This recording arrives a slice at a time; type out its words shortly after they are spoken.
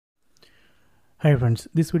Hi friends,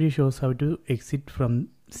 this video shows how to exit from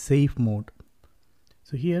safe mode.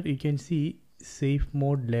 So here you can see safe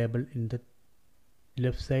mode label in the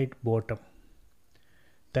left side bottom.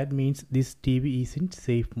 That means this TV is in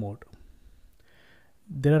safe mode.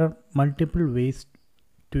 There are multiple ways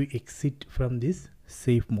to exit from this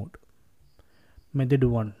safe mode. Method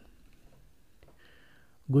 1.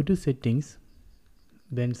 Go to settings,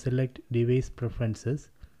 then select device preferences,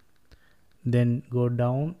 then go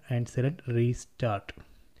down and select restart.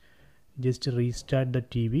 Just restart the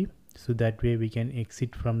TV so that way we can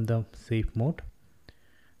exit from the safe mode.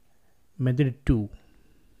 Method 2.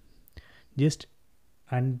 Just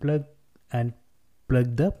unplug and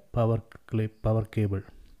plug the power cable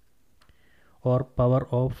or power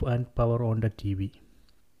off and power on the TV.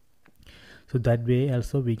 So that way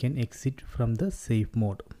also we can exit from the safe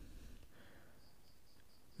mode.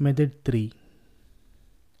 Method 3.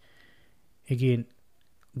 Again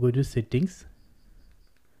go to settings,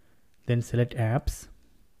 then select apps,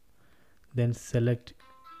 then select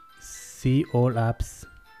see all apps,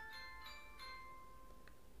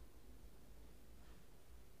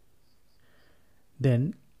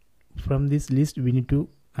 then from this list we need to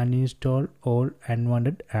uninstall all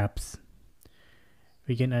unwanted apps.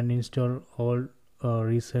 We can uninstall all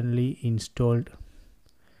recently installed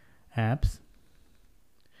apps,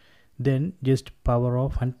 then just power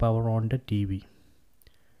off and power on the TV.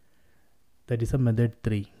 That is a method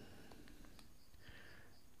 3.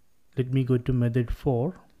 Let me go to method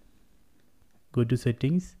 4. Go to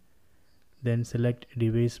settings, then select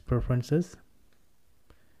device preferences,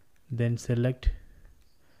 then select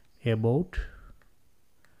about,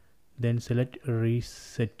 then select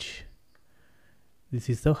reset. This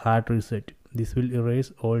is the hard reset. This will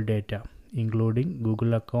erase all data including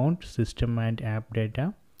Google account, system and app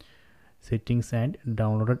data, settings and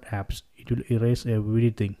downloaded apps. It will erase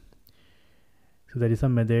everything. So that is a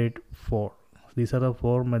method 4. These are the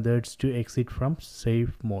 4 methods to exit from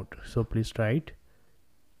safe mode. So please try it.